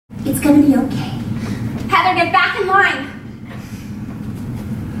It's gonna be okay. Heather, get back in line.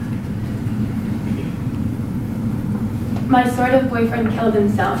 My sort of boyfriend killed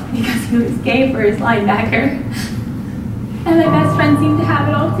himself because he was gay for his linebacker. And my best friend seemed to have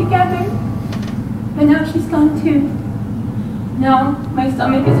it all together. But now she's gone too. Now my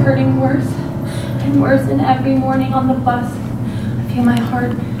stomach is hurting worse and worse, and every morning on the bus, I feel my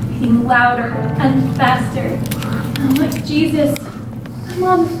heart beating louder and faster. And I'm like, Jesus, I'm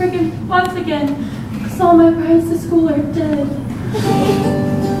on the friggin' bus again, because all my rides to school are dead.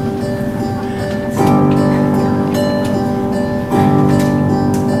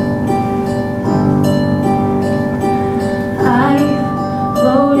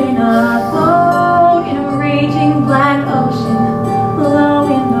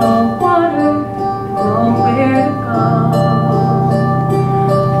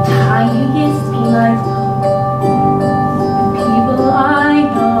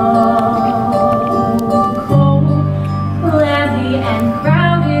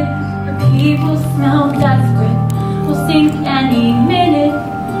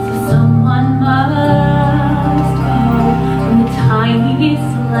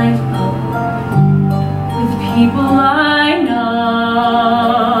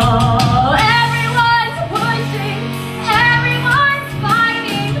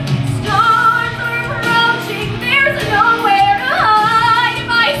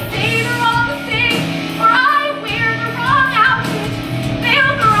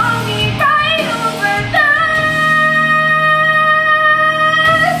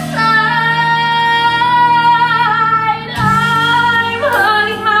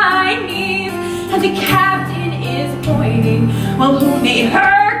 Well, who made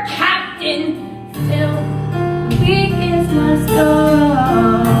her captain? Still, weakest must go.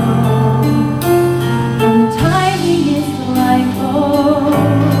 And the timing is the lifeboat.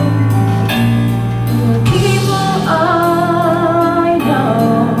 The people I know.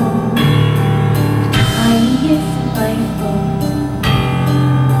 The timing is the lifeboat.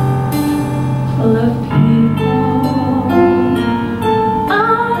 Full of people.